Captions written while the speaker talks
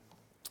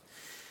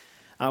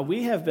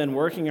We have been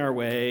working our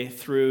way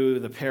through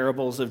the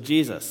parables of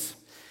Jesus.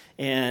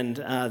 And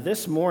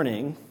this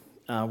morning,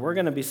 we're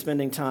going to be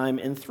spending time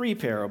in 3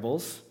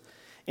 parables.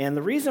 And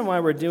the reason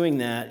why we're doing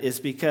that is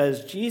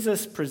because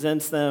Jesus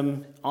presents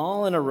them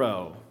all in a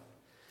row.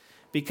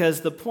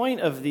 Because the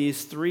point of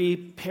these 3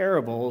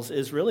 parables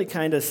is really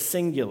kind of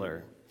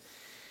singular.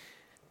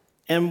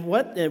 And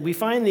we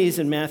find these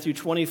in Matthew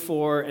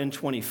 24 and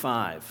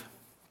 25.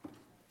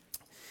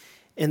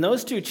 In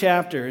those 2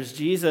 chapters,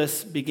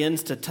 Jesus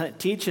begins to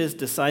teach his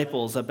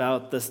disciples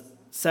about the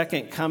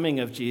second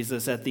coming of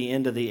Jesus at the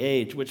end of the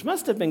age, which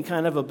must have been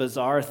kind of a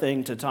bizarre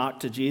thing to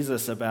talk to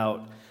Jesus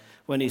about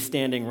when he's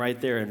standing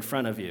right there in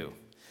front of you.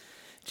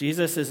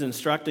 Jesus is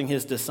instructing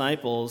his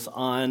disciples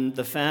on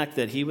the fact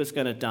that he was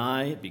going to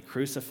die, be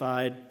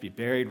crucified, be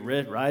buried,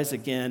 rise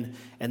again,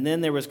 and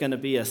then there was going to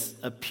be a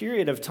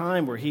period of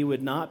time where he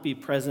would not be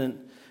present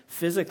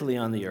physically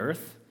on the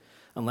earth,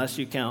 unless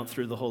you count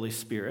through the Holy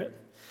Spirit.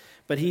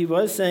 But he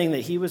was saying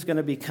that he was going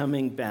to be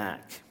coming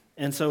back.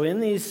 And so in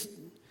these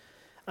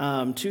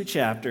 2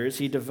 chapters,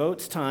 he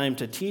devotes time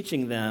to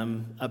teaching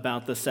them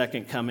about the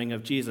second coming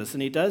of Jesus.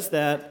 And he does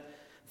that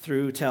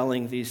through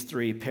telling these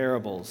 3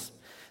 parables.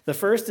 The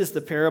first is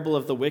the parable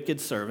of the wicked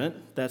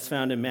servant. That's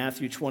found in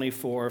Matthew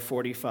 24,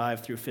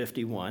 45 through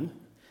 51.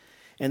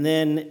 And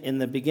then in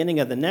the beginning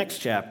of the next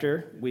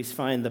chapter, we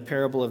find the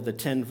parable of the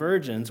 10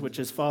 virgins, which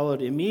is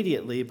followed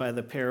immediately by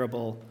the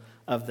parable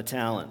of the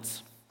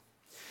talents.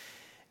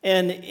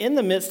 And in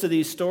the midst of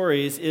these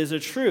stories is a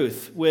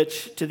truth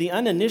which, to the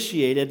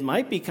uninitiated,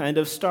 might be kind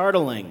of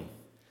startling.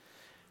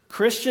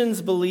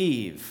 Christians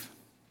believe,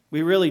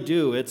 we really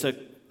do, it's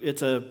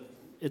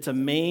a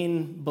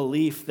main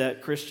belief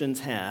that Christians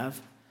have,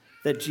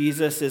 that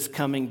Jesus is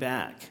coming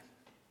back,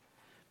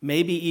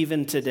 maybe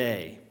even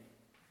today,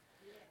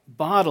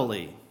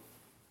 bodily.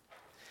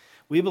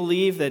 We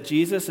believe that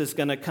Jesus is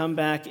going to come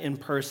back in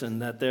person,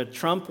 that the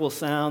trump will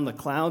sound, the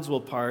clouds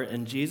will part,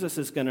 and Jesus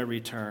is going to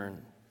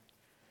return.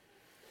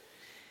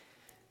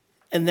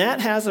 And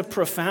that has a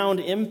profound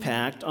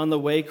impact on the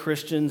way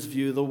Christians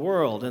view the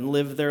world and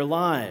live their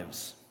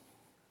lives.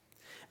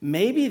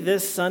 Maybe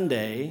this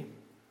Sunday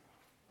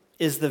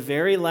is the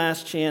very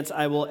last chance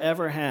I will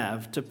ever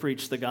have to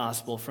preach the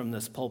gospel from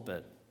this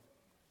pulpit.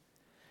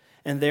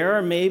 And there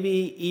are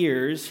maybe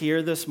ears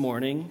here this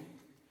morning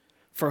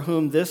for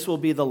whom this will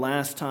be the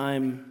last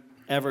time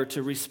ever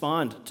to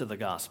respond to the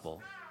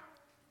gospel.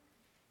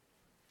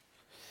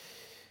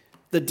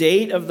 The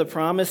date of the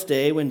promised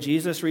day when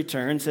Jesus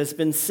returns has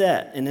been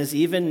set and is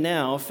even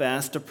now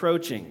fast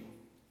approaching.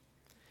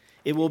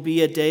 It will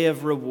be a day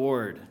of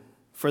reward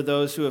for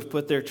those who have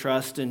put their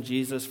trust in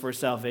Jesus for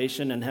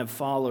salvation and have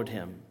followed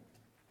him.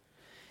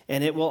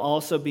 And it will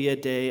also be a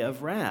day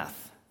of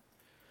wrath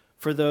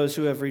for those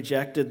who have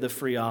rejected the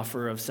free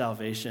offer of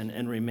salvation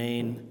and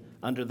remain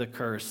under the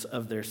curse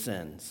of their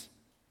sins.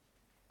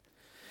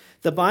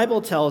 The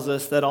Bible tells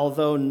us that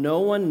although no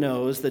one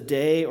knows the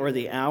day or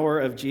the hour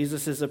of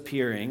Jesus'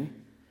 appearing,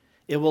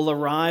 it will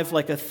arrive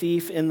like a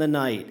thief in the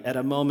night at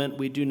a moment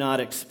we do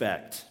not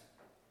expect.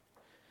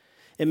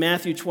 In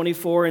Matthew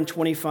 24 and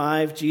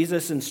 25,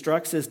 Jesus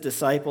instructs his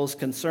disciples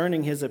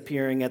concerning his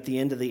appearing at the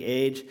end of the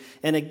age.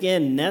 And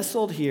again,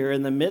 nestled here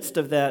in the midst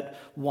of that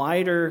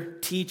wider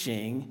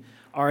teaching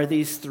are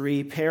these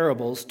 3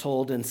 parables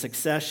told in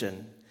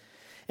succession.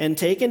 And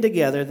taken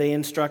together, they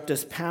instruct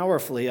us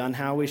powerfully on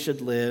how we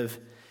should live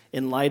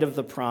in light of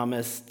the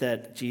promise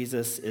that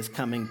Jesus is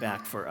coming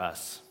back for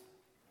us.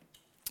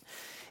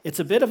 It's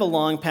a bit of a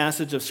long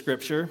passage of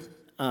Scripture,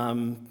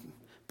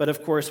 but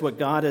of course what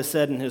God has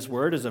said in his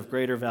word is of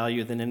greater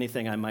value than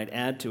anything I might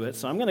add to it.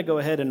 So I'm going to go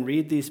ahead and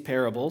read these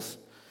parables.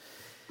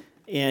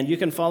 And you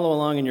can follow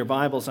along in your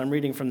Bibles. I'm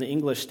reading from the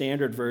English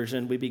Standard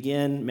Version. We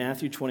begin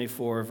Matthew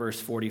 24, verse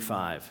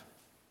 45.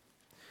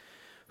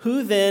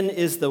 Who then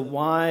is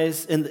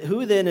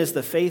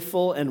the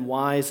faithful and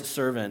wise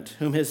servant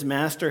whom his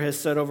master has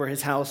set over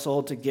his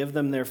household to give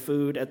them their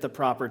food at the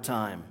proper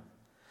time?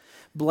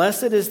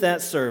 Blessed is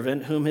that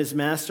servant whom his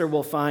master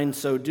will find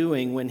so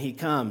doing when he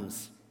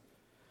comes.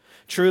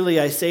 Truly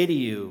I say to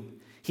you,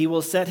 he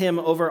will set him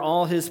over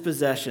all his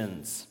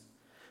possessions.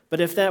 But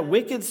if that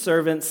wicked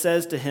servant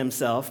says to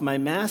himself, my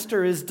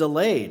master is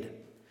delayed,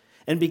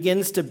 and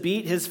begins to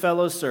beat his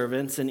fellow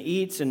servants and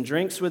eats and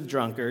drinks with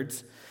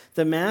drunkards,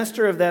 the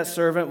master of that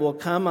servant will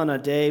come on a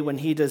day when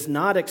he does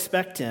not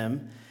expect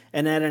him,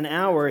 and at an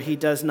hour he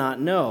does not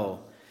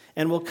know,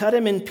 and will cut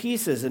him in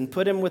pieces and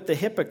put him with the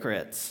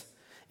hypocrites.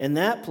 In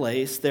that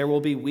place there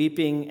will be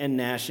weeping and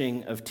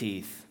gnashing of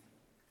teeth.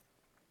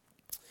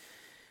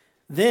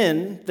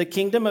 Then the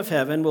kingdom of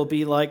heaven will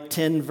be like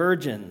 10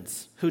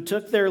 virgins who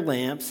took their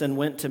lamps and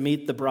went to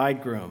meet the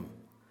bridegroom.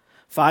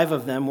 5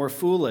 of them were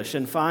foolish,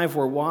 and 5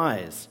 were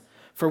wise.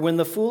 For when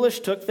the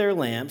foolish took their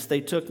lamps, they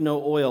took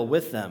no oil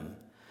with them.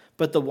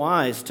 But the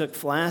wise took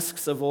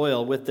flasks of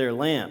oil with their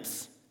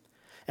lamps.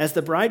 As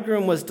the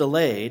bridegroom was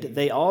delayed,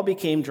 they all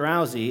became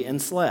drowsy and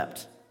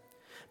slept.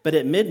 But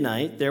at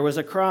midnight there was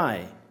a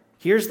cry,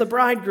 "Here's the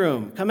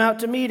bridegroom, come out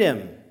to meet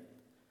him."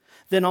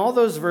 Then all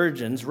those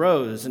virgins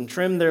rose and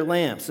trimmed their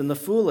lamps, and the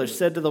foolish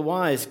said to the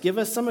wise, 'Give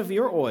us some of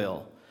your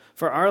oil,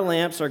 for our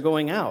lamps are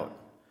going out.'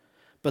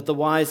 But the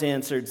wise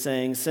answered,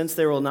 saying, 'Since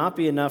there will not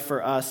be enough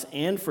for us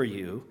and for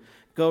you,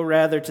 go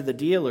rather to the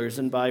dealers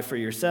and buy for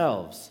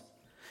yourselves.'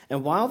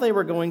 And while they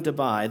were going to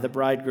buy, the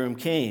bridegroom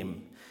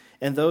came,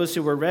 and those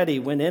who were ready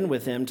went in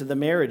with him to the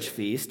marriage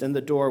feast, and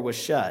the door was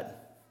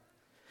shut.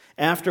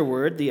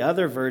 Afterward, the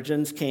other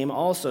virgins came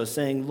also,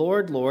 saying,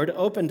 'Lord, Lord,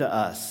 open to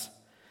us.'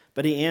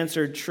 But he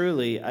answered,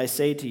 'Truly, I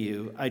say to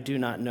you, I do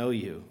not know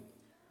you.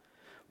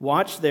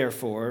 Watch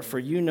therefore, for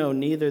you know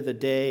neither the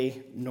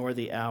day nor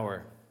the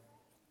hour.'"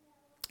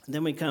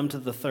 Then we come to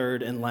the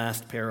third and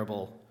last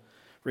parable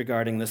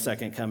regarding the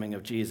second coming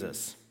of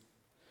Jesus.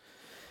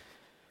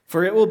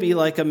 "For it will be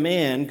like a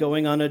man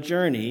going on a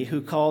journey who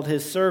called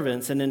his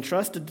servants and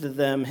entrusted to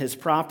them his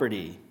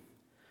property.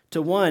 To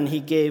one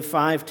he gave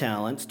 5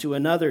 talents, to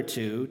another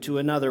 2, to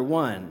another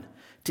 1,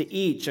 to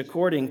each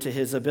according to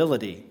his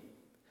ability.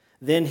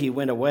 Then he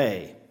went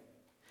away.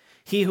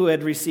 He who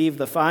had received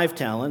the 5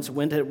 talents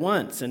went at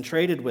once and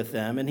traded with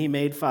them, and he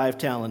made 5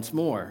 talents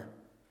more.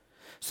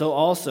 So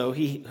also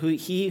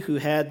he who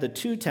had the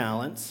 2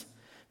 talents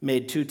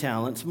made 2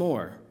 talents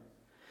more.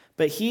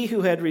 But he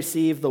who had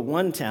received the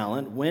 1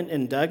 talent went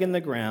and dug in the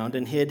ground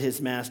and hid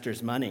his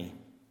master's money.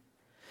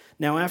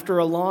 Now after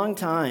a long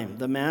time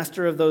the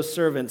master of those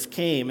servants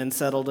came and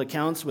settled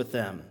accounts with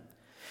them.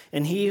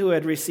 And he who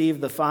had received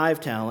the 5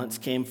 talents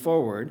came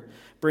forward,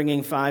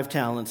 bringing 5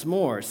 talents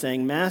more,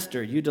 saying,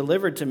 'Master, you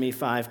delivered to me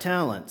 5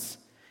 talents.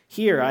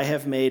 Here I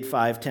have made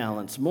 5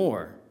 talents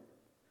more.'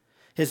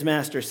 His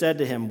master said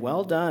to him,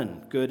 'Well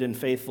done, good and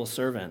faithful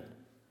servant.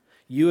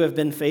 You have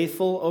been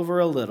faithful over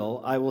a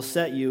little, I will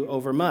set you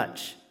over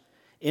much.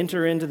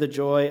 Enter into the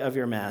joy of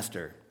your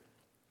master.'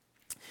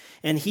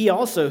 And he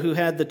also who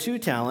had the 2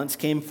 talents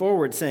came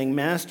forward, saying,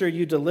 'Master,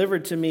 you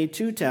delivered to me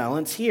 2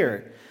 talents.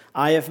 Here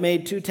I have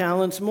made 2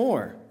 talents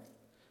more.'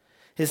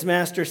 His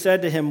master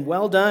said to him,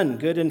 'Well done,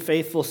 good and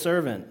faithful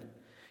servant.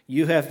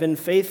 You have been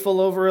faithful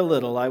over a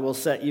little, I will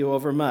set you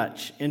over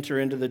much. Enter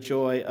into the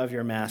joy of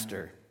your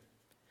master.'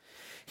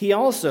 He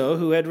also,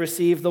 who had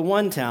received the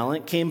 1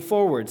 talent, came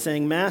forward,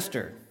 saying,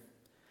 'Master,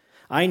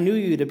 I knew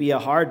you to be a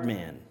hard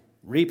man,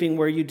 reaping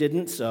where you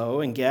didn't sow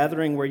and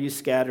gathering where you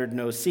scattered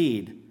no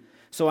seed.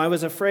 So I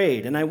was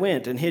afraid, and I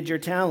went and hid your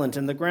talent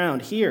in the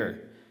ground.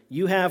 Here,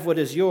 you have what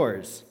is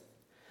yours.'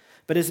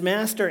 But his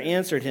master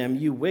answered him,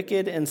 'You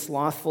wicked and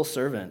slothful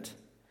servant.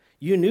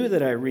 You knew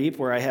that I reap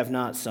where I have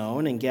not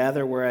sown and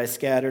gather where I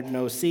scattered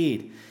no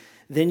seed.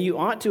 Then you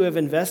ought to have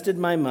invested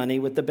my money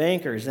with the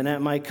bankers, and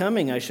at my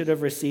coming I should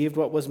have received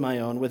what was my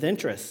own with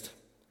interest.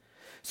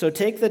 So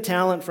take the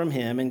talent from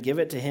him and give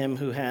it to him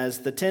who has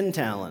the 10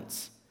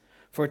 talents.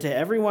 For to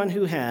everyone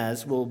who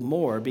has will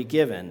more be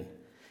given,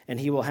 and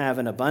he will have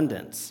an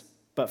abundance.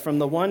 But from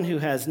the one who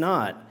has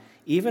not,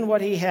 even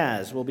what he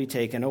has will be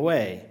taken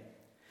away.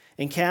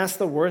 And cast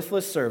the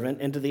worthless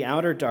servant into the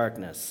outer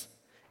darkness.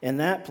 In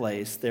that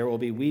place there will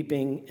be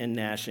weeping and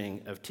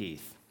gnashing of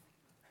teeth."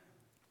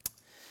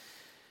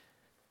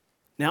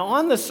 Now,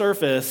 on the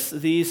surface,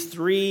 these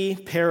 3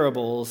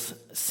 parables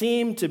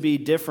seem to be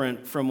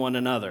different from one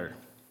another,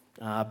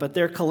 but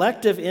their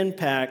collective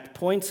impact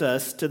points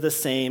us to the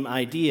same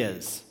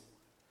ideas.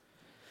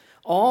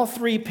 All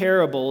 3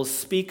 parables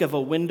speak of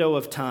a window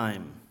of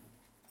time,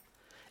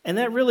 and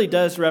that really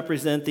does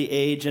represent the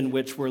age in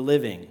which we're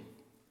living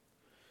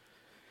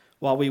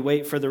while we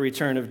wait for the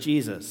return of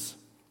Jesus.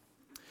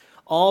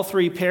 All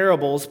 3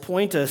 parables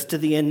point us to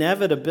the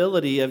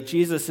inevitability of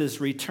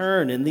Jesus'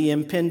 return and the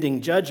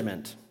impending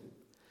judgment.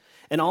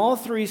 And all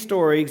 3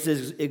 stories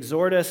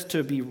exhort us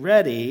to be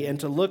ready and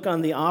to look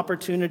on the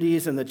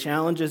opportunities and the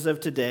challenges of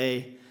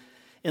today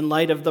in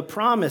light of the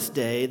promised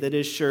day that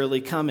is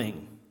surely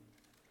coming.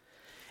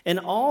 And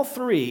all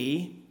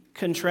 3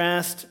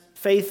 contrast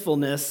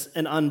faithfulness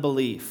and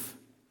unbelief,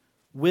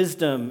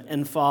 wisdom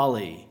and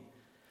folly,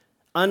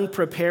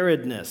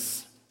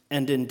 unpreparedness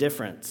and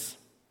indifference.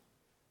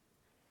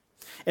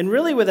 And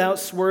really, without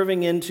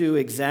swerving into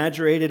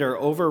exaggerated or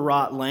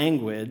overwrought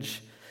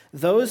language,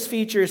 those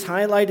features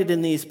highlighted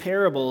in these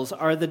parables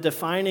are the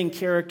defining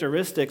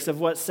characteristics of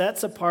what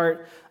sets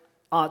apart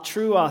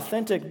true,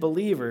 authentic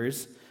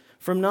believers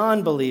from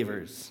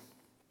non-believers.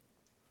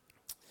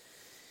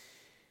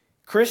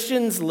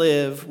 Christians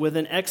live with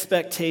an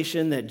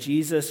expectation that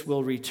Jesus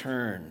will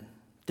return.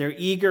 They're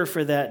eager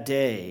for that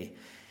day.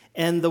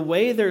 And the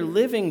way they're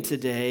living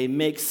today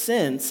makes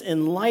sense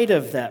in light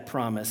of that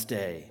promised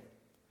day.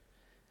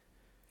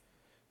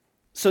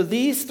 So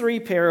these 3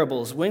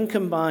 parables, when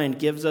combined,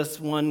 gives us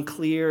one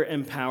clear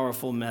and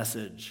powerful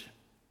message.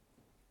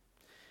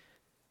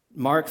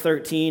 Mark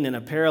 13, in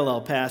a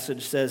parallel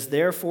passage, says,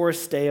 "Therefore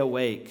stay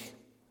awake,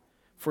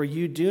 for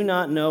you do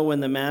not know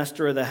when the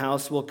master of the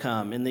house will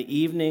come, in the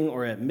evening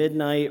or at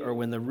midnight or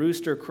when the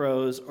rooster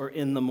crows or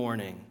in the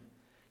morning."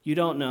 You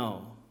don't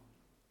know.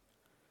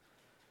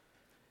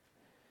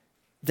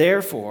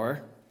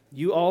 "Therefore,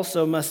 you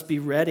also must be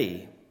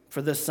ready,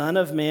 for the Son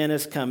of Man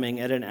is coming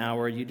at an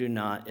hour you do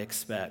not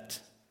expect."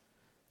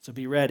 So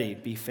be ready,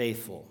 be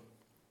faithful.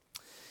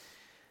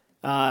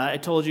 I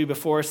told you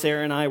before,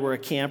 Sarah and I were a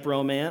camp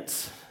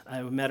romance.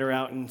 I met her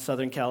out in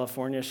Southern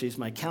California. She's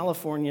my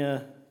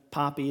California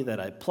poppy that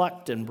I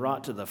plucked and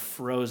brought to the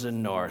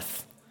frozen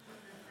north.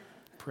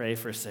 Pray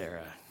for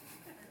Sarah.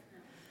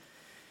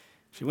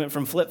 She went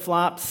from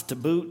flip-flops to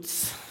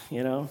boots,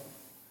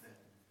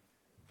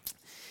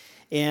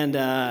 And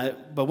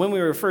but when we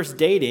were first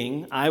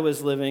dating, I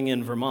was living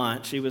in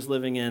Vermont. She was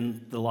living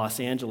in the Los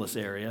Angeles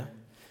area.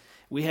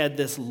 We had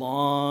this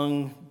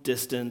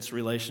long-distance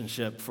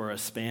relationship for a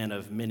span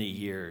of many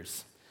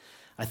years.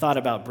 I thought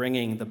about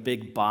bringing the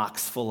big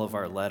box full of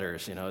our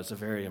letters. It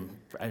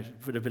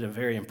would have been a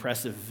very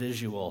impressive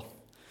visual.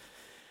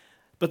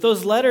 But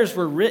those letters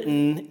were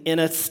written in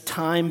a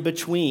time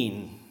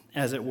between,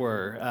 as it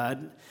were.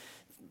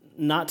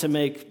 Not to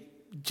make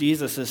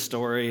Jesus'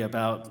 story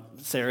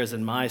about Sarah's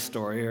and my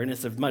story, and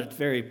it's a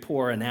very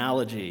poor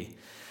analogy.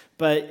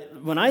 But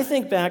when I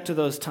think back to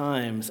those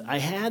times, I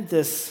had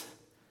this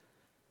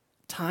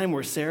time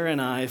where Sarah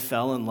and I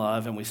fell in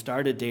love and we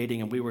started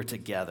dating and we were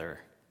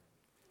together.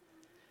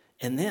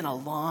 And then a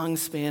long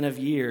span of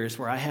years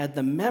where I had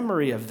the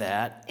memory of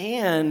that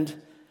and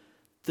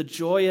the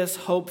joyous,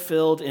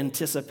 hope-filled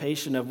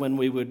anticipation of when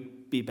we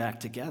would be back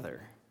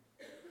together.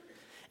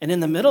 And in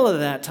the middle of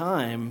that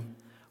time,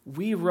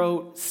 we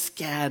wrote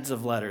scads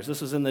of letters.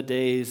 This was in the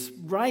days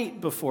right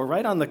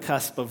on the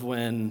cusp of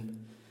when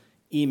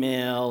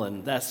email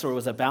and that sort of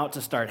was about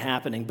to start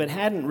happening, but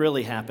hadn't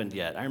really happened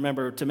yet. I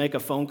remember to make a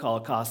phone call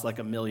cost like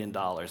 $1 million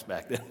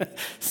back then.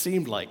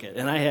 Seemed like it.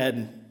 And I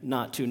had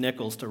not 2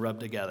 nickels to rub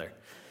together.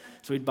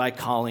 So we'd buy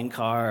calling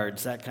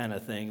cards, that kind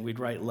of thing. We'd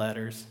write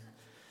letters.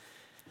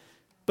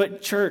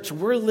 But church,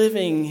 we're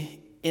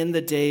living in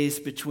the days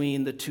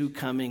between the 2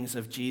 comings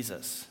of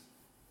Jesus.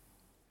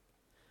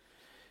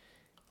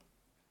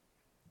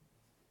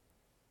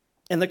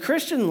 And the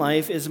Christian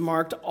life is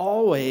marked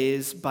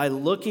always by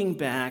looking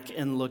back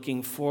and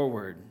looking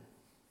forward.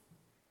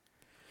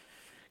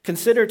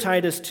 Consider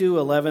Titus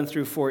 2:11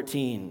 through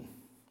 14.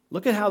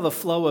 Look at how the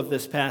flow of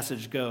this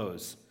passage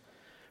goes.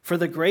 For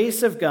the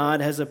grace of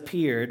God has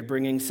appeared,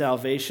 bringing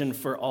salvation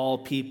for all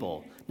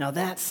people. Now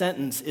that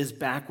sentence is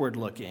backward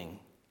looking.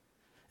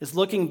 It's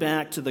looking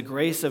back to the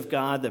grace of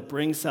God that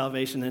brings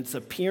salvation, and it's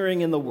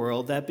appearing in the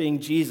world, that being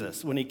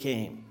Jesus when he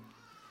came.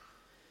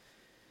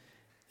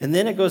 And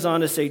then it goes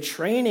on to say,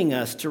 training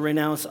us to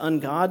renounce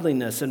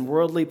ungodliness and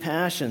worldly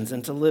passions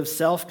and to live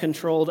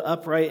self-controlled,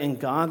 upright, and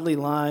godly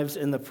lives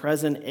in the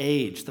present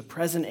age. The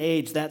present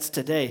age, that's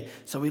today.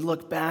 So we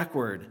look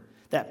backward.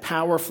 That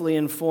powerfully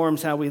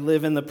informs how we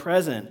live in the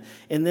present.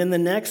 And then the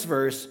next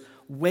verse,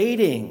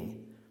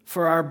 waiting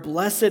for our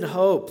blessed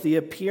hope, the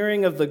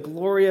appearing of the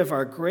glory of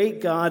our great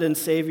God and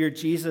Savior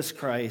Jesus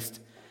Christ,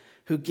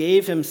 who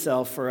gave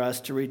himself for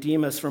us to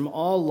redeem us from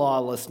all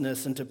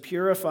lawlessness and to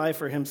purify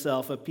for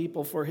himself a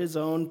people for his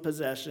own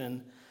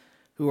possession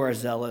who are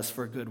zealous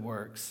for good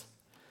works.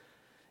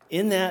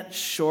 In that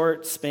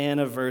short span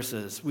of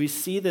verses, we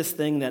see this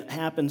thing that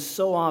happens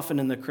so often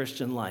in the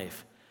Christian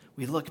life.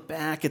 We look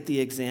back at the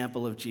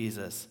example of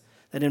Jesus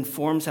that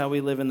informs how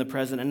we live in the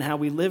present, and how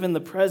we live in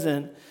the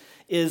present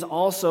is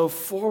also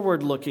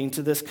forward-looking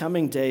to this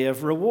coming day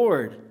of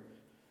reward.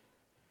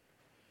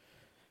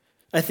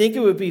 I think it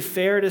would be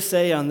fair to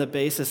say on the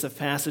basis of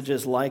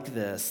passages like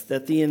this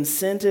that the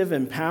incentive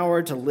and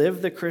power to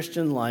live the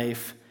Christian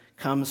life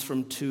comes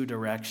from 2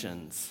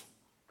 directions.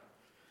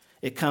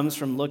 It comes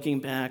from looking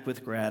back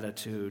with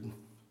gratitude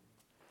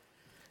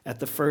at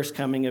the first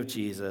coming of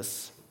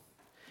Jesus,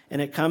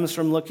 and it comes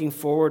from looking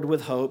forward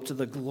with hope to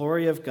the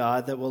glory of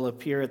God that will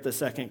appear at the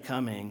second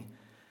coming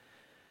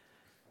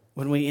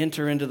when we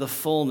enter into the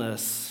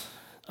fullness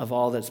of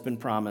all that's been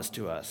promised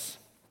to us.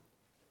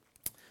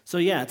 So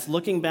it's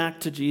looking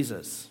back to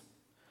Jesus,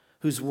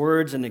 whose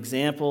words and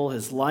example,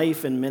 his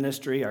life and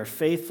ministry are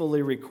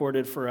faithfully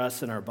recorded for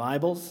us in our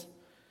Bibles.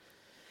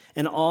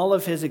 And all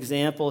of his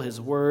example, his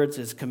words,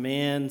 his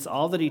commands,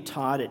 all that he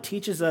taught, it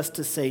teaches us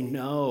to say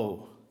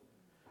no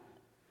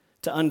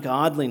to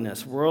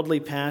ungodliness, worldly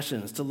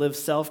passions, to live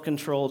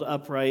self-controlled,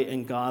 upright,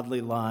 and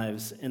godly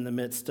lives in the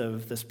midst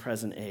of this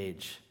present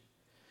age.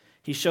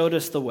 He showed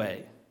us the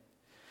way.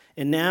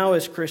 And now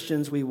as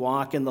Christians, we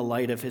walk in the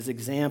light of his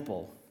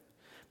example.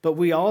 But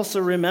we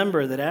also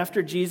remember that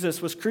after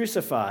Jesus was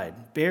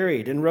crucified,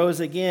 buried, and rose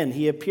again,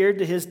 he appeared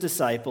to his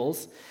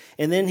disciples,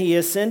 and then he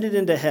ascended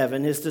into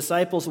heaven. His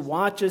disciples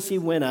watched as he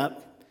went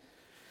up,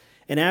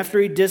 and after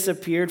he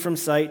disappeared from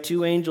sight,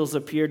 2 angels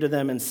appeared to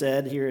them and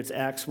said, here it's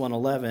Acts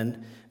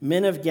 1:11,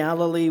 Men of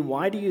Galilee,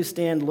 why do you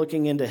stand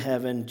looking into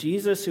heaven?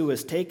 Jesus, who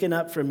was taken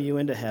up from you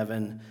into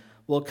heaven,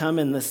 will come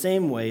in the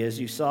same way as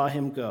you saw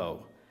him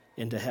go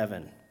into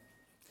heaven.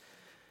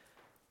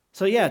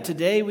 So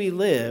today we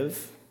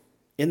live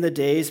in the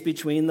days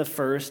between the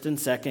first and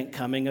second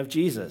coming of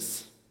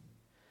Jesus.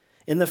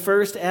 In the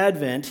first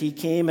advent, he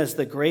came as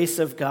the grace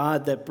of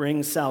God that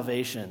brings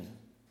salvation,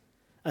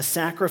 a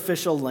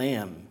sacrificial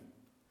lamb.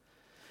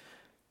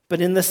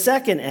 But in the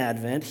second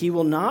advent, he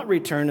will not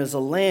return as a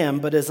lamb,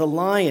 but as a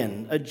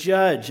lion, a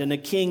judge, and a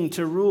king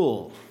to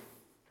rule.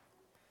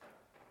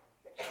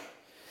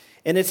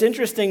 And it's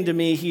interesting to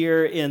me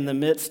here in the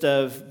midst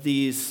of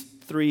these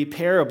three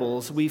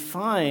parables, we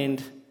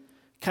find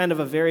kind of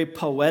a very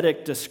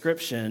poetic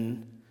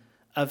description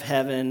of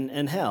heaven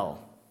and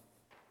hell.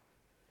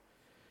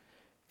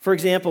 For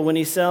example, when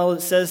he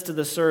says to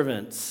the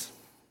servants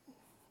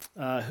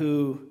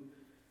who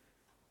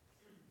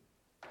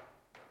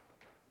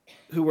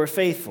were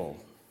faithful,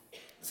 it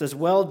says,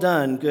 "Well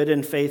done, good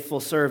and faithful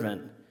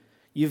servant.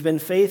 You've been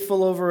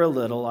faithful over a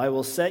little. I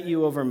will set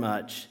you over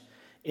much.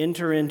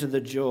 Enter into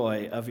the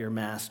joy of your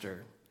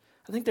master."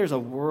 I think there's a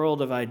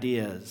world of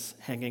ideas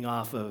hanging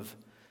off of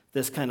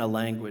this kind of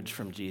language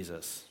from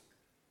Jesus.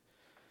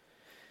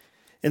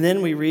 And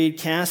then we read,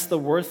 "Cast the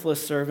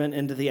worthless servant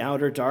into the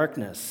outer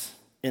darkness.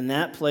 In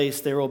that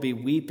place there will be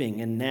weeping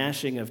and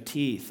gnashing of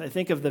teeth." I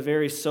think of the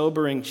very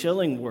sobering,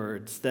 chilling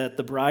words that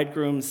the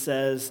bridegroom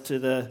says to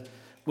the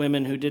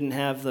women who didn't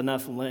have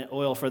enough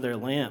oil for their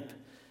lamp.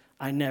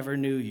 "I never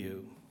knew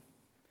you."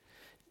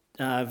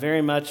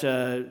 Very much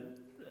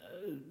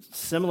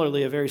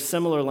similarly, a very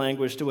similar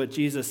language to what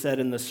Jesus said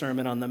in the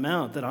Sermon on the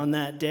Mount, that on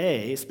that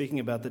day, speaking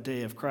about the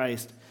day of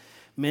Christ,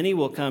 many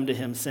will come to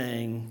him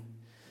saying,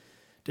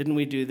 "Didn't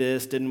we do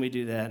this? Didn't we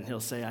do that?" And he'll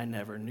say, "I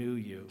never knew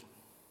you."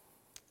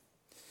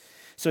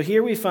 So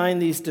here we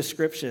find these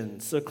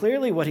descriptions. So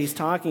clearly what he's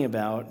talking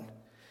about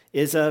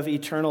is of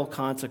eternal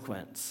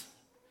consequence.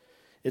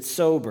 It's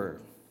sober.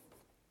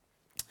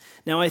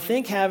 Now, I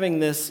think having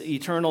this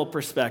eternal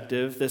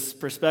perspective, this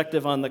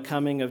perspective on the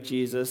coming of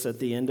Jesus at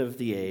the end of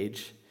the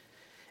age,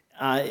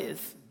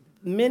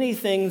 many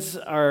things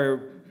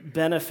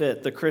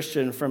benefit the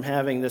Christian from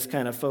having this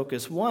kind of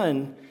focus.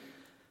 One,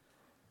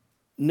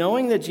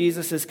 knowing that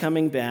Jesus is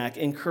coming back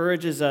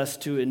encourages us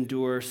to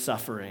endure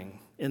suffering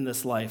in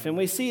this life. And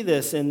we see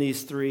this in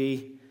these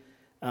three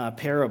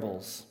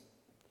parables.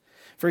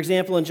 For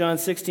example, in John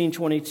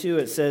 16:22,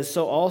 it says,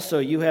 "So also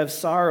you have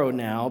sorrow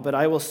now, but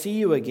I will see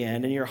you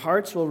again, and your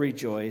hearts will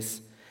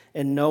rejoice,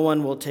 and no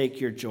one will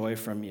take your joy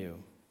from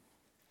you."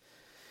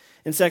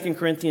 In 2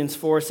 Corinthians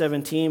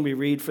 4:17, we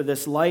read, "For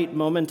this light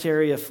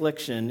momentary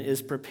affliction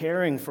is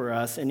preparing for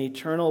us an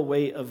eternal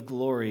weight of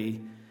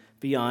glory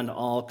beyond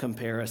all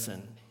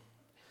comparison."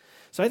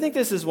 So I think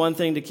this is one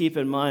thing to keep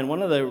in mind.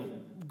 One of the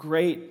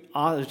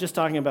I was just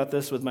talking about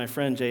this with my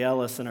friend Jay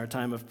Ellis in our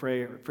time of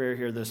prayer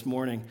here this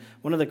morning.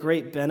 One of the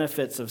great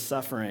benefits of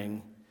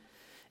suffering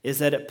is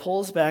that it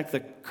pulls back the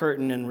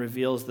curtain and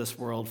reveals this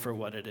world for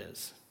what it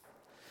is.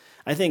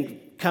 I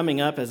think coming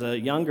up as a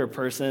younger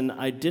person,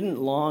 I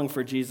didn't long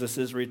for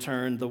Jesus'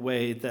 return the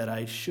way that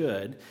I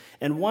should.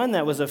 And one,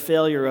 that was a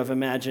failure of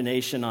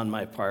imagination on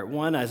my part.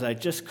 One, as I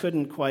just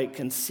couldn't quite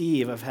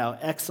conceive of how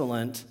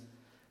excellent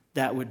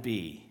that would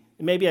be.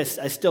 Maybe I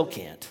still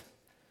can't.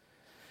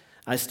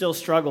 I still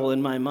struggle in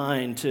my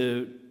mind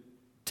to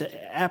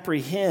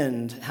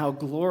apprehend how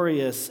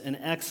glorious and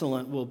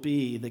excellent will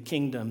be the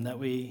kingdom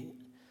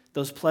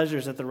those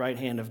pleasures at the right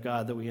hand of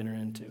God that we enter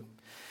into.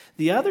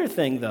 The other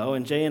thing, though,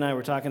 and Jay and I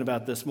were talking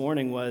about this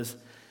morning, was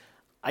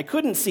I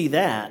couldn't see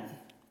that,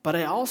 but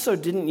I also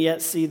didn't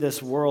yet see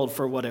this world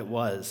for what it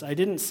was. I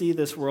didn't see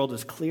this world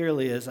as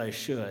clearly as I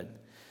should.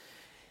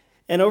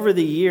 And over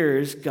the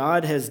years,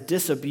 God has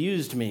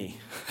disabused me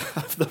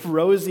of the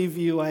rosy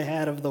view I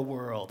had of the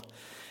world.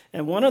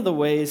 And one of the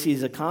ways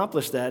he's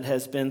accomplished that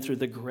has been through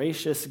the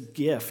gracious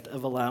gift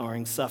of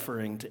allowing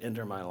suffering to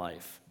enter my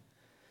life,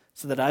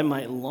 so that I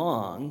might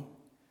long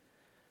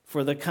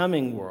for the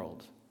coming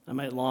world. I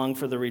might long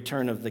for the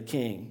return of the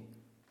King.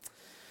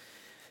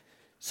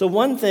 So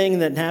one thing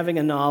that having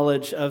a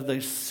knowledge of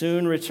the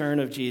soon return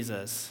of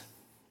Jesus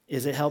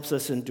is it helps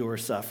us endure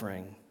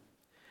suffering.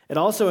 It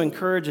also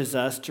encourages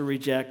us to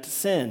reject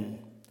sin.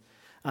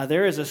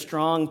 There is a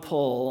strong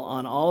pull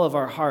on all of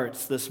our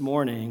hearts this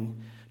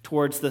morning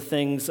towards the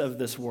things of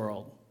this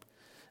world.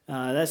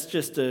 That's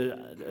just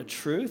a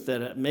truth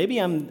that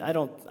maybe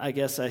I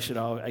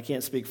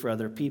can't speak for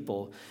other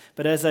people,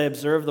 but as I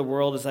observe the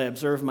world, as I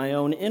observe my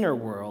own inner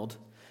world,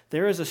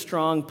 there is a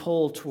strong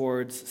pull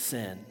towards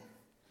sin.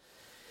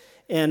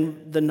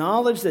 And the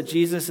knowledge that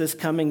Jesus is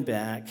coming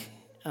back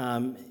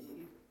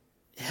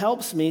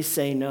helps me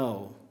say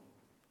no.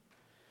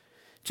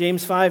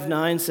 James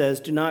 5:9 says,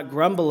 "Do not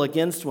grumble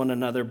against one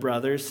another,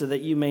 brothers, so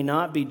that you may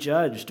not be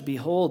judged.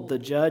 Behold, the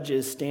judge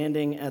is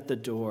standing at the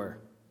door."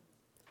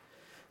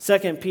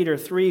 2 Peter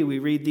 3, we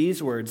read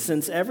these words,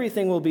 "Since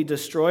everything will be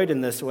destroyed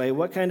in this way,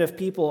 what kind of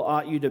people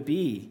ought you to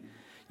be?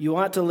 You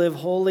ought to live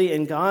holy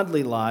and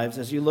godly lives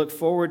as you look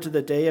forward to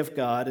the day of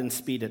God and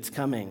speed its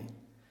coming.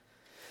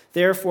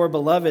 Therefore,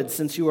 beloved,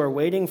 since you are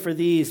waiting for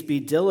these,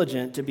 be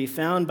diligent to be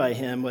found by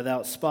him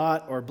without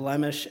spot or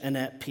blemish and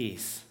at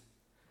peace.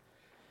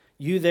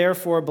 You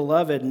therefore,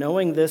 beloved,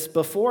 knowing this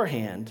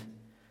beforehand,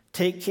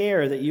 take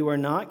care that you are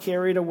not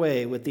carried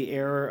away with the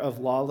error of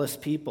lawless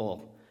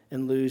people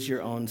and lose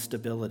your own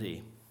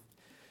stability."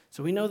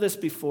 So we know this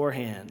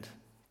beforehand.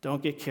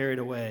 Don't get carried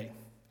away.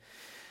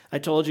 I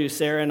told you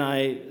Sarah and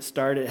I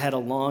had a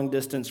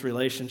long-distance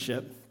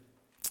relationship.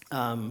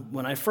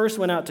 When I first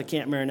went out to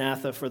Camp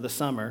Maranatha for the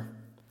summer,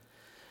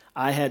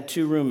 I had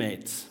two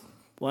roommates.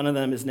 One of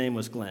them, his name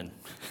was Glenn.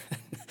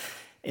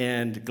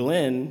 And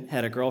Glenn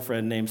had a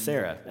girlfriend named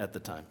Sarah at the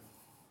time.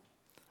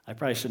 I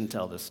probably shouldn't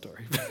tell this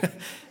story.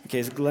 Okay,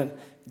 is Glenn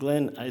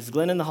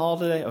in the hall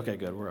today? Okay,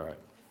 good, we're all right.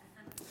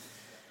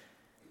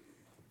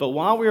 But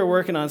while we were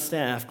working on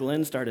staff,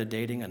 Glenn started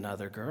dating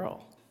another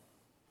girl.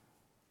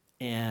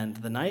 And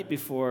the night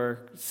before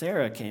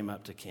Sarah came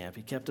up to camp,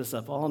 he kept us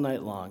up all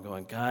night long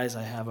going, guys,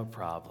 I have a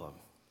problem.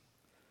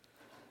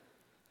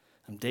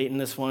 I'm dating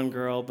this one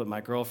girl, but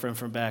my girlfriend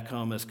from back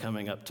home is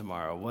coming up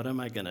tomorrow. What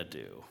am I going to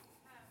do?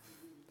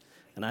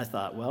 And I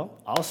thought, well,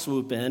 I'll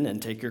swoop in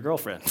and take your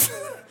girlfriend.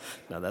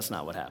 No, that's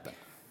not what happened.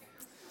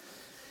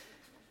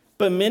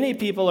 But many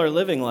people are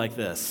living like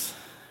this,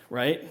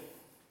 right?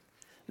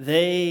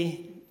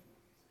 They,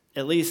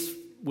 at least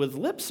with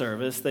lip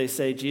service, they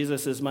say,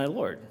 Jesus is my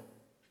Lord.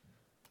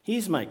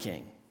 He's my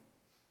king.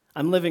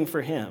 I'm living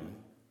for him.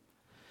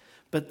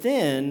 But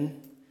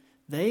then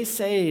they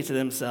say to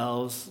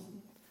themselves,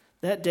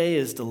 that day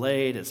is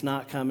delayed, it's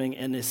not coming,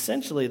 and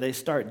essentially they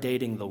start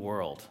dating the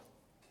world.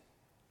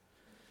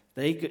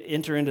 They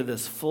enter into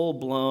this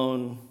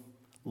full-blown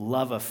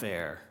love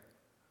affair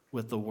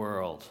with the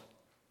world.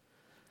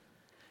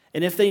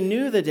 And if they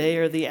knew the day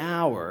or the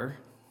hour,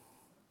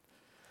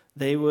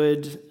 they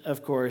would,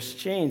 of course,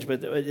 change.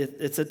 But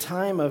it's a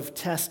time of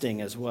testing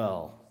as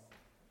well.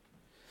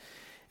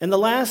 And the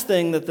last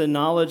thing that the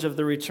knowledge of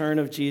the return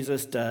of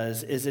Jesus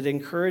does is it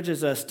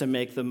encourages us to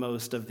make the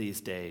most of these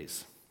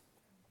days.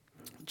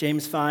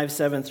 James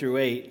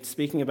 5:7-8,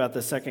 speaking about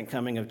the second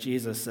coming of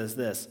Jesus, says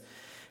this,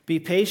 "Be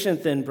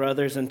patient then,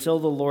 brothers, until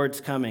the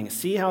Lord's coming.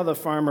 See how the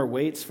farmer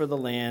waits for the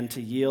land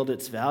to yield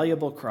its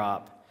valuable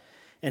crop,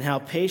 and how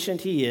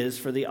patient he is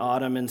for the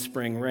autumn and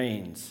spring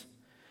rains.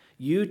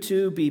 You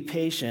too be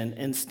patient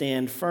and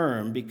stand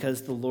firm,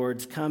 because the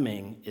Lord's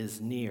coming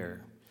is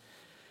near."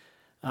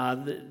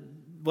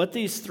 What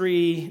these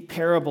three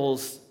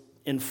parables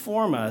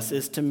inform us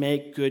is to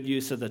make good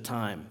use of the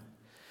time.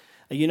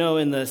 You know,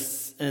 in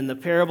the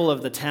parable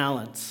of the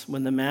talents,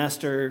 when the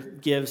master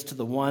gives to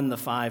the one the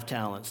 5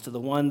 talents, to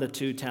the one the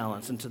 2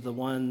 talents, and to the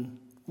one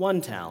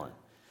talent,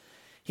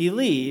 he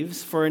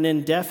leaves for an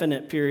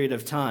indefinite period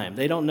of time.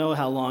 They don't know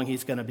how long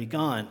he's going to be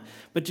gone.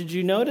 But did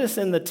you notice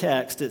in the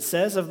text, it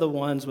says of the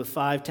ones with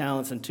 5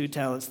 talents and 2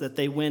 talents that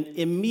they went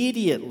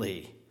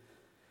immediately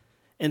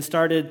and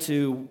started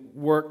to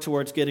work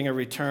towards getting a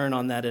return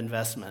on that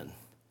investment.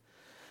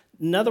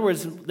 In other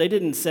words, they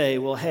didn't say,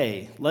 well,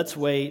 hey, let's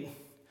wait.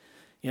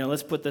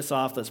 Let's put this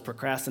off, let's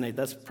procrastinate.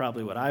 That's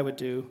probably what I would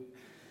do.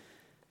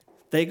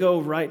 They go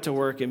right to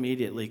work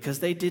immediately because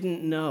they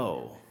didn't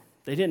know.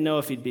 They didn't know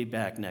if he'd be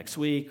back next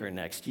week or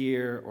next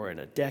year or in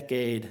a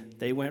decade.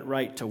 They went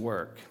right to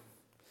work.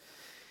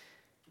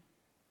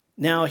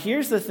 Now,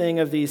 here's the thing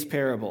of these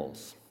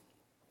parables.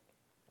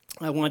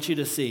 I want you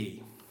to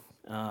see,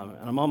 and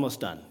I'm almost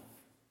done.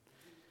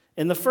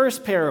 In the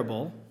first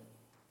parable,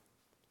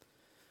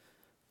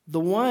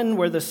 the one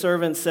where the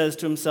servant says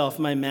to himself,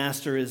 my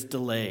master is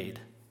delayed.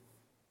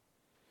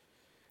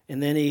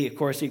 And then he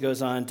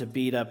goes on to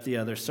beat up the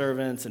other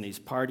servants, and he's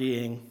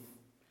partying.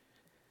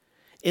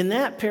 In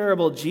that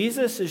parable,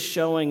 Jesus is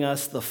showing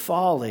us the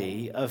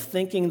folly of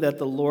thinking that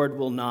the Lord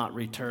will not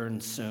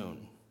return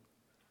soon.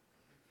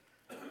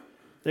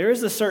 There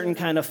is a certain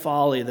kind of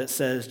folly that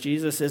says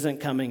Jesus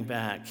isn't coming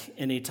back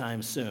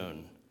anytime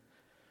soon.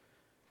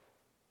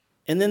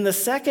 And then the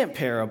second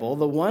parable,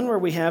 the one where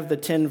we have the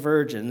 10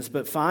 virgins,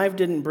 but 5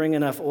 didn't bring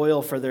enough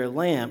oil for their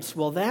lamps,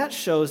 well, that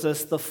shows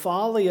us the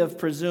folly of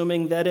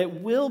presuming that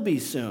it will be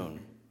soon.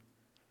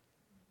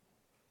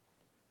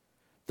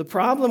 The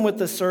problem with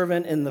the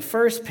servant in the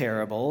first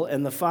parable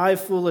and the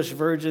 5 foolish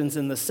virgins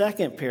in the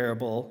second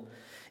parable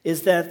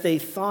is that they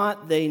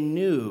thought they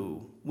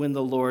knew when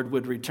the Lord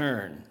would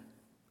return.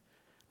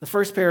 The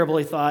first parable,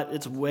 he thought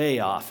it's way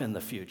off in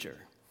the future.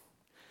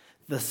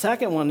 The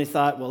second one, he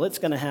thought, well, it's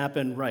going to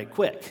happen right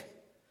quick,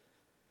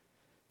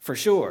 for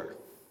sure.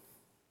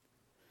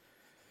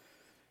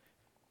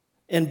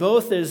 And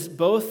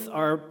both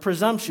are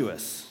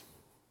presumptuous.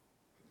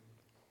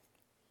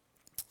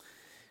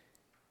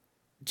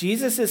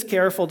 Jesus is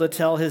careful to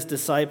tell his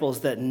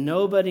disciples that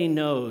nobody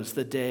knows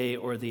the day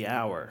or the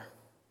hour.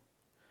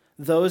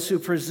 Those who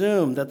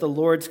presume that the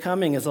Lord's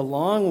coming is a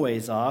long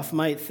ways off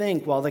might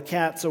think, while the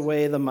cat's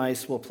away, the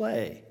mice will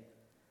play.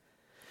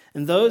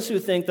 And those who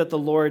think that the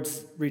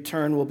Lord's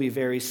return will be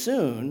very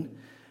soon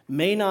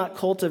may not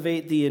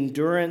cultivate the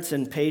endurance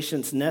and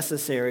patience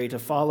necessary to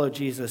follow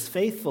Jesus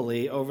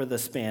faithfully over the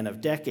span of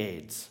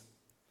decades.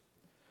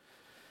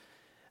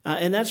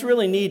 And that's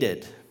really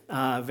needed.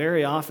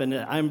 Very often,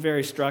 I'm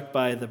very struck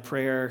by the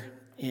prayer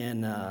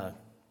in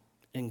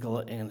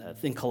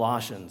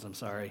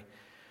Colossians,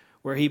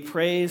 where he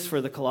prays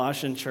for the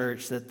Colossian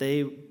church that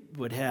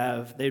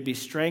they'd be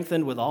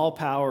strengthened with all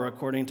power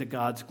according to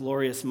God's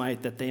glorious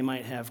might, that they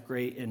might have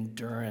great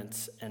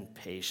endurance and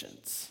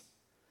patience.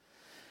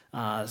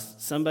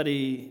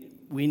 We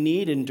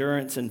need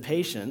endurance and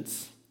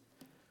patience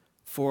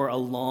for a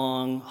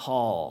long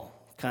haul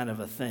kind of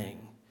a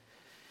thing.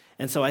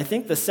 And so I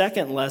think the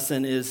second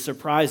lesson is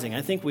surprising.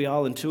 I think we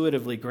all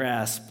intuitively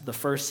grasp the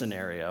first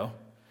scenario,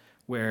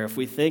 where if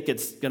we think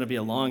it's going to be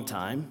a long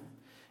time,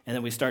 and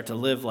then we start to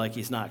live like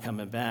he's not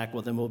coming back,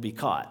 well, then we'll be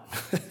caught.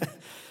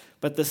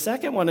 But the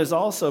second one is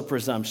also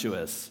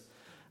presumptuous.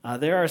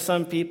 There are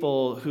some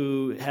people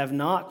who have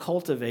not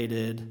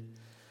cultivated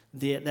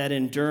that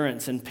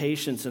endurance and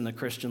patience in the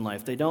Christian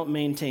life. They don't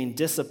maintain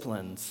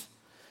disciplines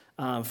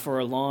for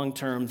a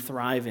long-term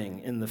thriving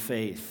in the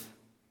faith.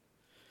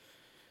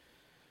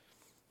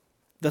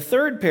 The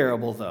third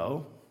parable,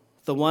 though,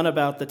 the one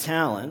about the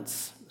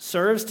talents,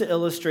 serves to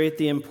illustrate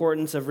the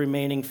importance of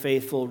remaining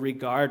faithful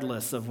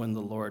regardless of when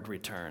the Lord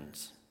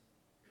returns.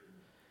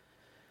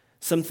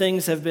 Some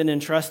things have been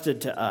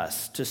entrusted to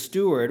us to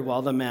steward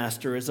while the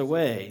master is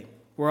away.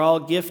 We're all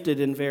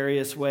gifted in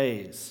various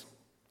ways.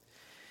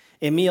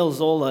 Emile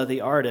Zola,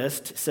 the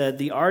artist, said,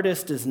 "The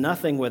artist is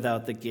nothing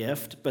without the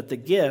gift, but the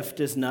gift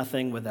is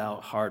nothing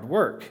without hard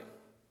work."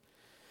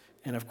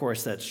 And of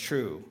course, that's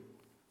true.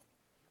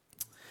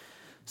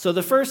 So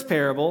the first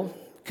parable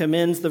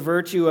commends the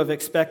virtue of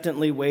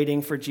expectantly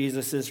waiting for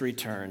Jesus'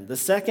 return. The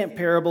second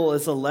parable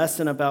is a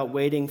lesson about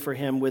waiting for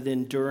him with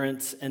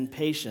endurance and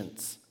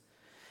patience.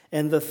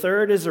 And the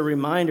third is a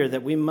reminder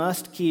that we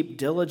must keep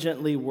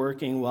diligently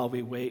working while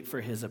we wait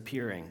for his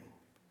appearing.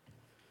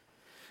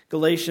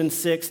 Galatians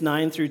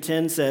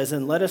 6:9-10 says,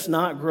 "And let us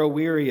not grow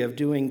weary of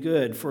doing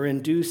good, for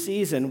in due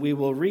season we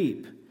will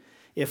reap,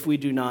 if we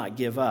do not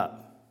give up.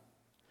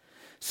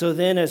 So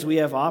then, as we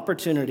have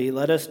opportunity,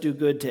 let us do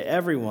good to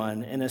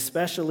everyone, and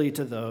especially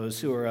to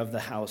those who are of the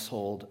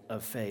household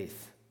of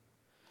faith."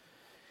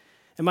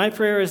 And my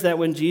prayer is that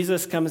when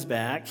Jesus comes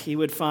back, he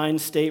would find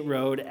State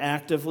Road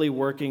actively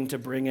working to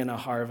bring in a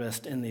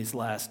harvest in these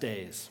last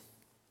days.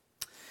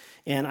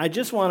 And I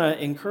just want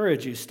to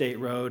encourage you, State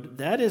Road,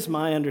 that is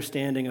my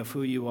understanding of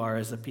who you are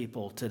as a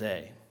people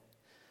today.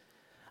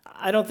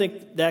 I don't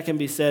think that can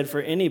be said for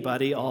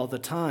anybody all the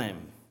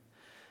time.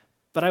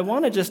 But I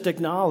want to just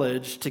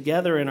acknowledge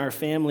together in our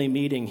family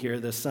meeting here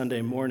this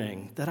Sunday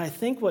morning that I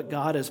think what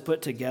God has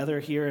put together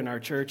here in our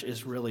church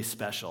is really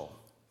special.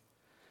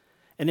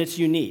 And it's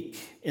unique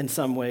in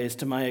some ways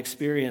to my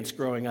experience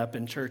growing up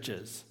in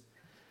churches.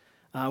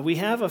 We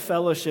have a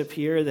fellowship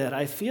here that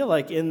I feel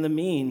like in the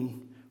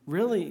main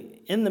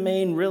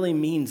really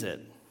means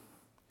it.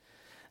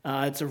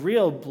 It's a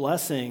real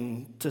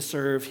blessing to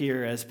serve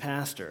here as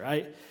pastor.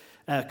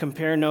 I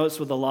compare notes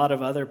with a lot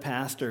of other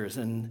pastors,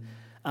 and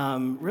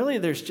really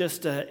there's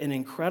just an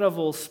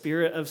incredible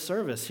spirit of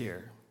service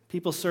here.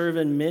 People serve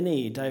in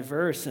many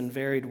diverse and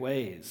varied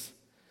ways,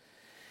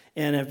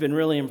 and have been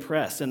really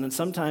impressed. And then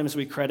sometimes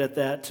we credit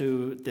that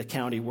to the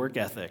county work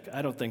ethic.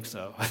 I don't think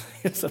so.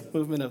 It's a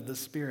movement of the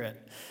Spirit,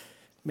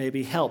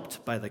 maybe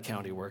helped by the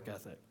county work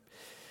ethic.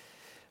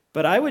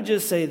 But I would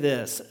just say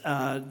this.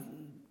 A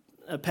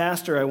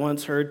pastor I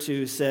once heard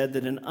to said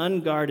that an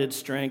unguarded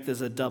strength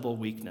is a double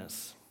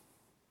weakness.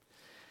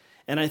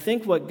 And I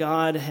think what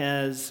God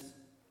has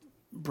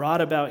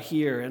brought about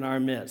here in our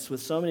midst,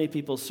 with so many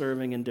people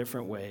serving in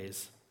different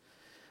ways,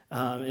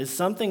 is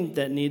something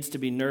that needs to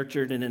be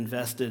nurtured and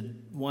invested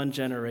one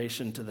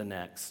generation to the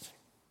next.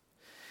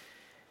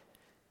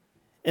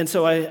 And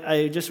so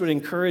I just would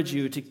encourage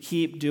you to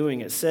keep doing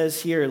it. It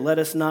says here, let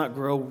us not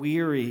grow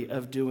weary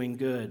of doing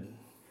good.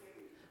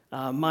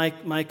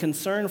 My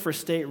concern for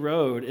State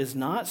Road is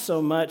not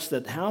so much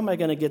that how am I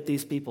going to get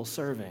these people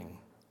serving?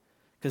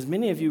 Because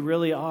many of you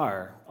really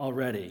are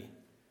already.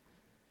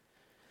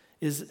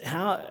 Is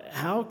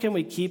how can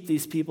we keep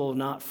these people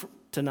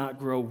to not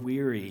grow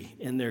weary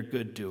in their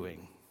good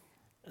doing?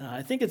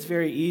 I think it's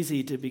very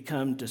easy to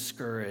become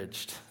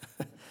discouraged,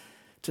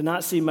 to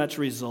not see much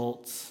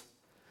results,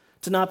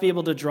 to not be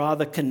able to draw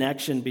the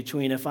connection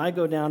between if I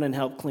go down and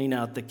help clean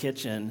out the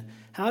kitchen,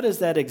 how does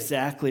that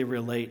exactly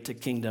relate to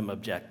kingdom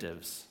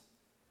objectives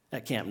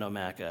at Camp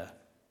Nomaka?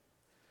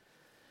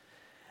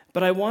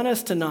 But I want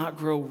us to not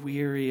grow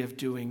weary of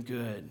doing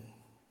good.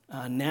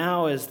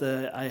 Now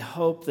I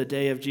hope the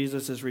day of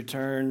Jesus'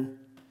 return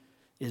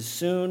is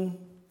soon.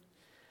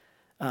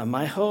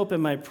 My hope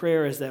and my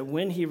prayer is that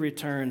when he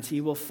returns,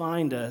 he will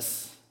find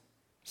us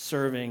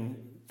serving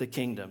the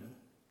kingdom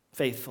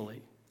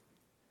faithfully.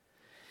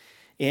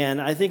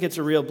 And I think it's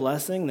a real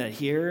blessing that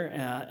here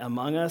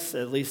among us,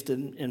 at least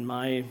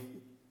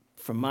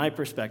from my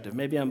perspective,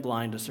 maybe I'm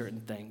blind to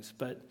certain things,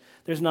 but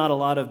there's not a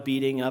lot of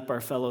beating up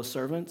our fellow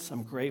servants.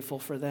 I'm grateful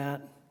for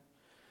that.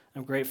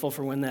 I'm grateful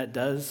for when that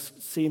does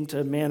seem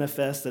to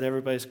manifest, that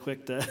everybody's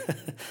quick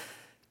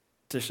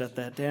to shut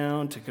that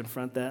down, to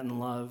confront that in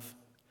love.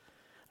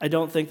 I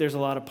don't think there's a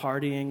lot of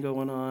partying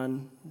going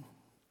on.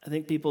 I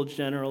think people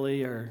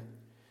generally are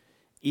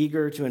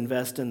eager to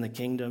invest in the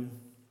kingdom.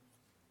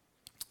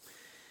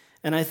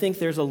 And I think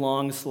there's a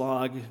long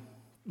slog.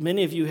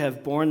 Many of you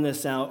have borne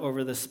this out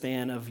over the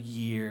span of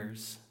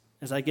years.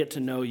 As I get to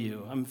know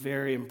you, I'm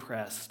very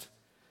impressed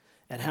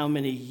at how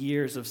many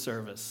years of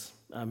service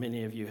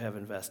many of you have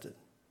invested.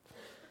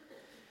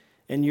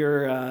 And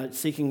you're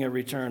seeking a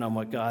return on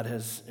what God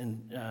has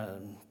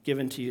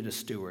given to you to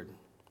steward.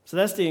 So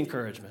that's the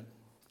encouragement.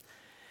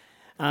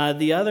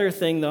 The other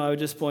thing, though, I would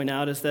just point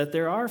out is that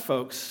there are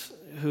folks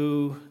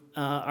who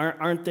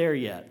aren't there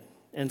yet.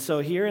 And so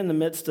here in the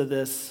midst of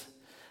this,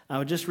 I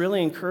would just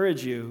really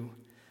encourage you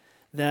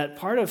that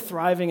part of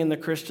thriving in the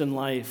Christian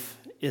life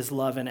is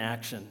love in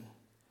action.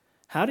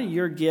 How do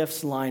your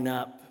gifts line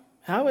up?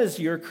 How has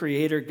your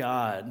Creator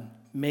God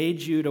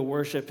made you to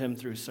worship Him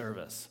through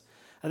service?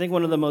 I think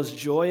one of the most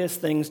joyous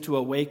things to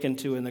awaken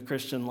to in the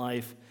Christian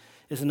life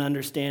is an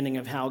understanding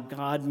of how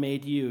God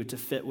made you to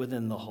fit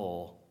within the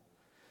whole.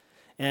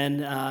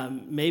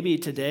 And maybe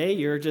today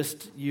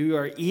you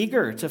are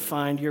eager to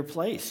find your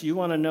place. You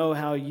want to know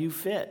how you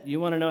fit. You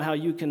want to know how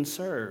you can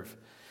serve.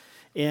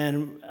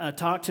 And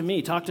talk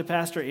to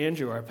Pastor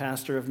Andrew, our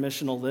pastor of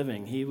missional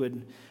living. He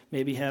would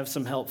maybe have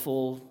some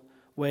helpful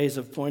ways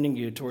of pointing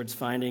you towards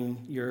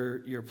finding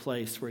your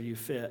place where you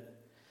fit.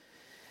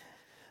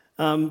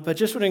 But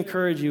just would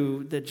encourage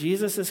you that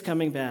Jesus is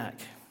coming back.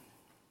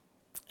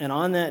 And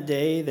on that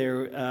day,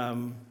 there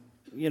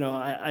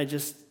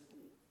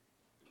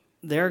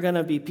are going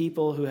to be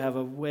people who have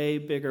a way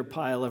bigger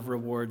pile of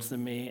rewards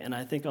than me, and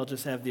I think I'll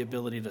just have the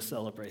ability to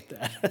celebrate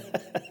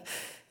that.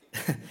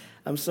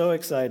 I'm so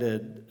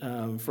excited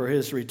for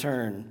His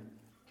return.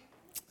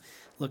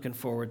 Looking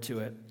forward to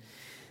it.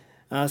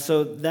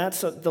 So that's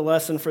the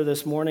lesson for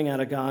this morning out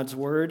of God's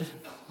Word.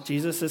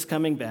 Jesus is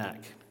coming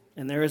back,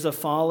 and there is a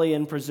folly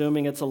in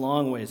presuming it's a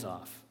long ways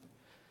off.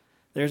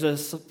 There's a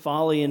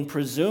folly in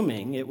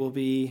presuming it will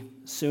be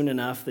soon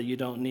enough that you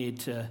don't need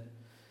to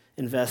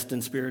invest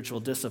in spiritual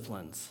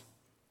disciplines.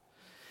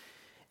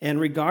 And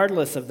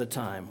regardless of the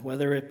time,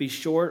 whether it be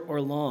short or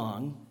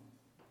long,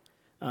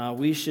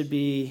 we should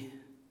be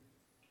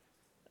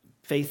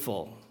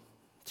faithful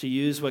to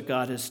use what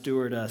God has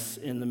stewarded us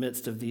in the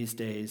midst of these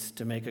days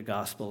to make a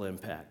gospel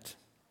impact.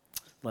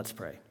 Let's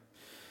pray.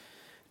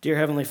 Dear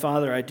Heavenly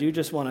Father, I do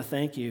just want to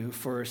thank you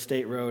for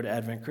State Road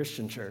Advent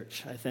Christian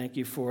Church. I thank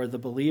you for the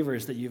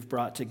believers that you've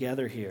brought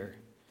together here.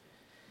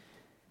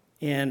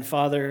 And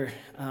Father,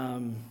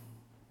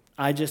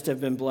 I just have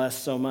been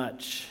blessed so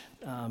much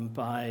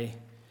by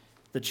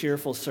the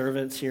cheerful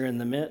servants here in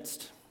the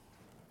midst.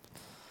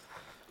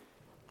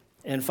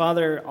 And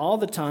Father, all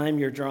the time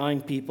you're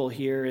drawing people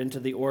here into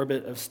the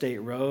orbit of State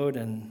Road,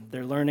 and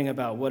they're learning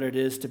about what it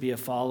is to be a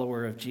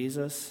follower of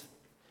Jesus.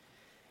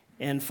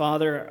 And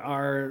Father,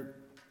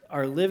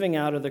 our living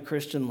out of the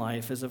Christian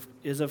life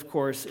is of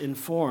course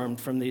informed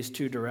from these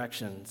two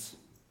directions.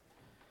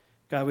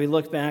 God, we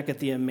look back at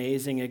the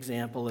amazing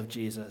example of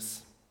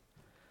Jesus,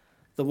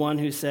 the one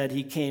who said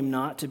He came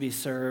not to be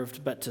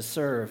served, but to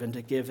serve and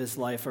to give His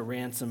life a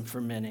ransom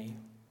for many.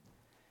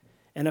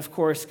 And of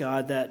course,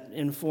 God, that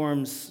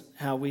informs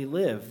how we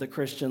live the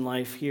Christian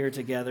life here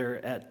together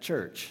at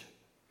church,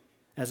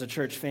 as a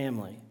church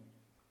family.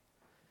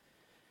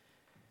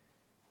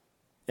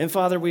 And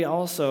Father, we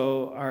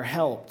also are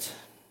helped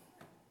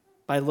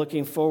by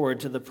looking forward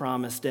to the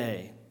promised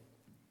day.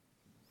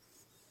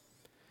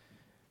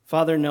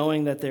 Father,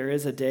 knowing that there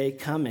is a day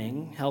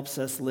coming helps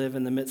us live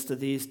in the midst of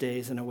these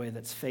days in a way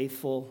that's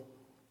faithful,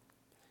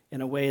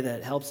 in a way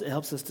that helps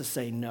us to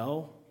say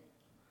no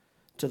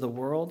to the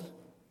world.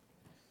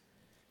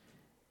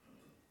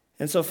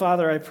 And so,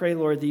 Father, I pray,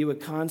 Lord, that you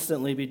would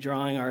constantly be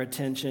drawing our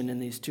attention in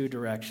these two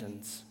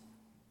directions,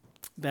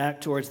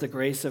 back towards the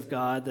grace of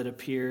God that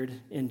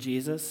appeared in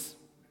Jesus,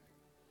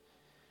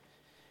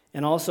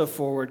 and also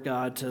forward,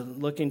 God, to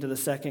looking to the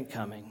second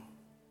coming.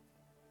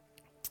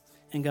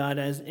 And God,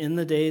 as in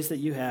the days that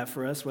you have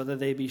for us, whether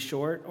they be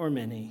short or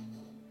many,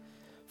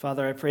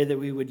 Father, I pray that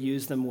we would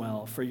use them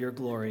well for your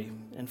glory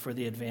and for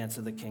the advance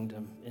of the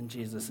kingdom. In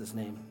Jesus'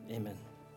 name, amen.